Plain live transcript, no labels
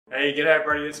Hey, g'day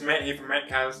everybody, it's Matt here from Matt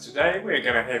Cars. Today we're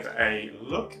going to have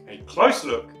a close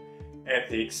look at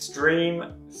the Extreme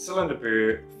Cylinder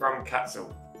Burr from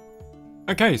Kutzall.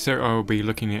 Okay, so I'll be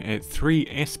looking at three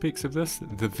aspects of this: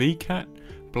 the V-cut,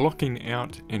 blocking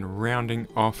out and rounding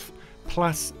off,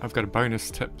 plus I've got a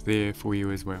bonus tip there for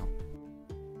you as well.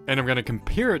 And I'm going to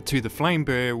compare it to the Flame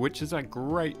burr, which is a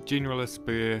great generalist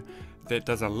burr that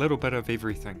does a little bit of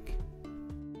everything.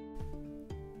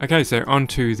 Okay, so on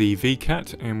to the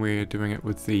V-cut, and we're doing it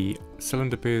with the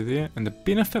cylinder burr there. And the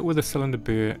benefit with a cylinder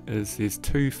burr is there's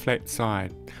two flat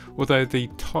sides, although the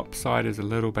top side is a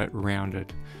little bit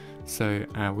rounded. So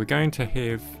we're going to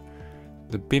have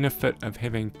the benefit of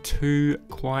having two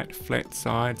quite flat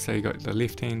sides. So you've got the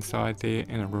left hand side there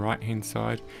and the right hand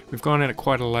side. We've gone at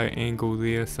quite a low angle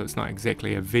there, so it's not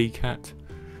exactly a V-cut,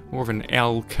 more of an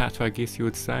L cut I guess you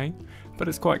would say. But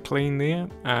it's quite clean there,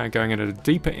 going at a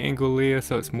deeper angle there,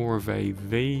 so it's more of a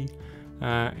V,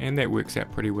 and that works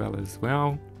out pretty well as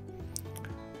well.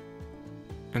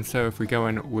 And so if we go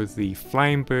in with the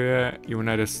Flame burr, you'll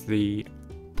notice the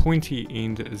pointy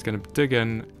end is going to dig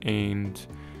in and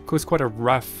cause quite a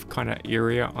rough kind of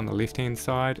area on the left hand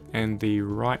side, and the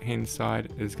right hand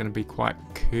side is going to be quite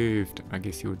curved, I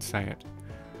guess you would say it.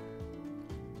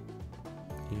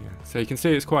 Yeah, so you can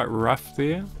see it's quite rough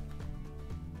there.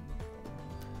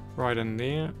 Right in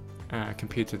there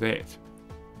compared to that.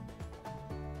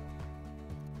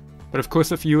 But of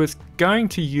course, if you was going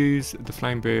to use the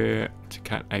Flame burr to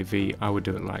cut a V, I would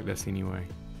do it like this anyway.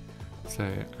 So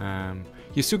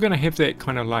you're still going to have that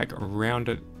kind of like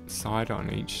rounded side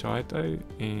on each side though,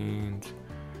 and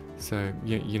so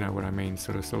you know what I mean,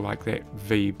 sort of like that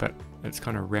V, but it's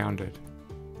kind of rounded.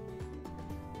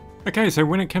 Okay, so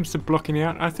when it comes to blocking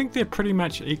out, I think they're pretty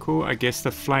much equal. I guess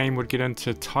the Flame would get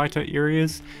into tighter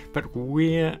areas, but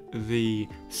where the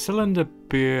cylinder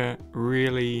burr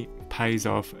really pays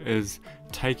off is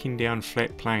taking down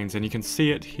flat planes, and you can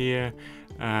see it here.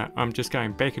 I'm just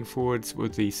going back and forwards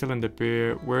with the cylinder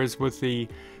burr, whereas with the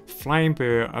Flame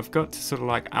burr I've got to sort of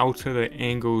like alter the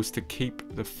angles to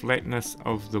keep the flatness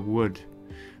of the wood.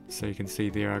 So you can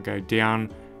see there I go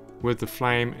down with the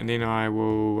Flame, and then I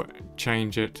will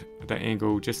change it, the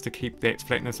angle, just to keep that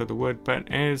flatness of the wood.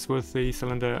 But as with the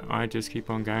cylinder, I just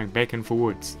keep on going back and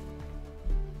forwards.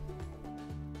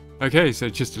 Okay, so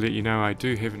just to let you know, I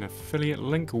do have an affiliate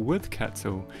link with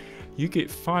Kutzall. You get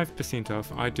 5%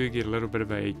 off. I do get a little bit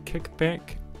of a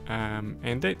kickback,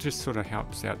 and that just sort of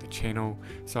helps out the channel,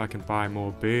 so I can buy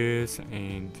more burrs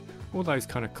and all those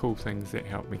kind of cool things that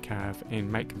help me carve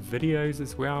and make videos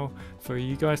as well for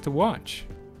you guys to watch.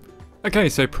 Okay,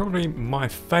 so probably my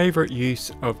favourite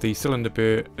use of the cylinder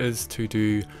burr is to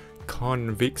do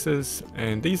convexes,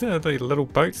 and these are the little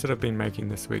boats that I've been making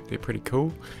this week. They're pretty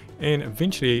cool, and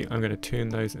eventually I'm going to turn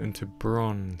those into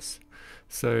bronze.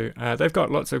 So they've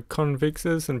got lots of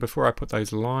convexes, and before I put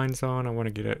those lines on, I want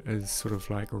to get it as sort of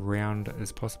like round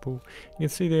as possible. You can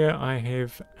see there I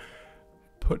have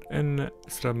put in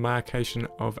sort of markation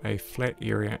of a flat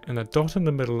area, and the dot in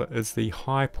the middle is the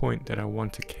high point that I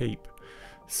want to keep.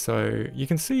 So you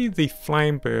can see the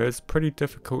Flame burr is pretty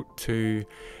difficult to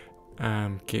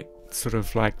get sort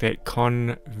of like that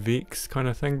convex kind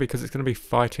of thing, because it's going to be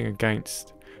fighting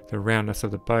against the roundness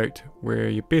of the boat, where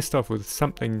you're best off with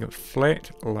something flat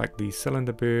like the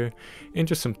cylinder burr. And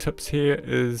just some tips here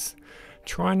is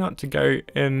try not to go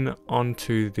in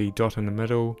onto the dot in the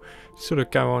middle, sort of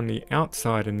go on the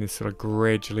outside and then sort of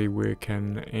gradually work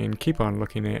in, and keep on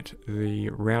looking at the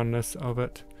roundness of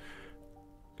it.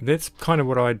 That's kind of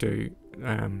what I do.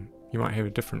 You might have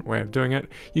a different way of doing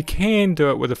it. You can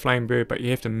do it with a Flame burr, but you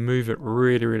have to move it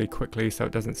really quickly so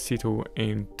it doesn't settle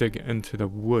and dig into the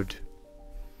wood.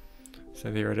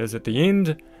 So there it is at the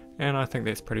end, and I think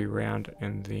that's pretty round,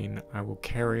 and then I will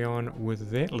carry on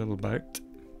with that little boat.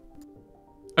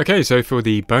 Okay, so for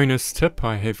the bonus tip,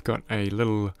 I have got a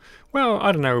little, well,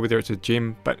 I don't know whether it's a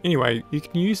gem, but anyway, you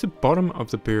can use the bottom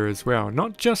of the burr as well.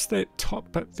 Not just that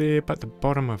top bit there, but the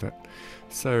bottom of it.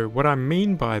 So what I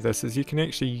mean by this is you can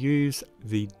actually use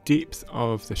the depth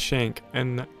of the shank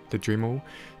in the Dremel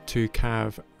to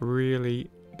carve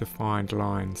really defined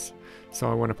lines.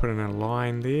 So I want to put in a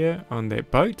line there on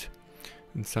that boat,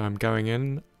 and so I'm going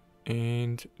in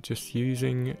and just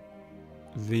using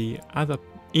the other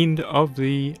end of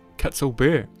the Kutzall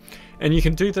burr. And you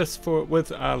can do this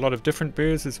with a lot of different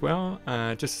burrs as well,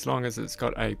 just as long as it's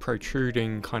got a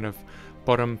protruding kind of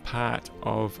bottom part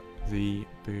of the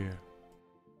burr.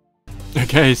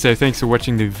 Okay, so thanks for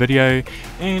watching the video,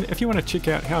 and if you want to check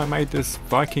out how I made this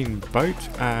Viking boat,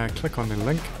 click on the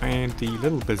link and the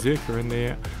little berserker in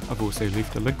there. I've also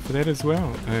left a link for that as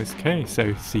well. Okay,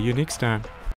 so see you next time.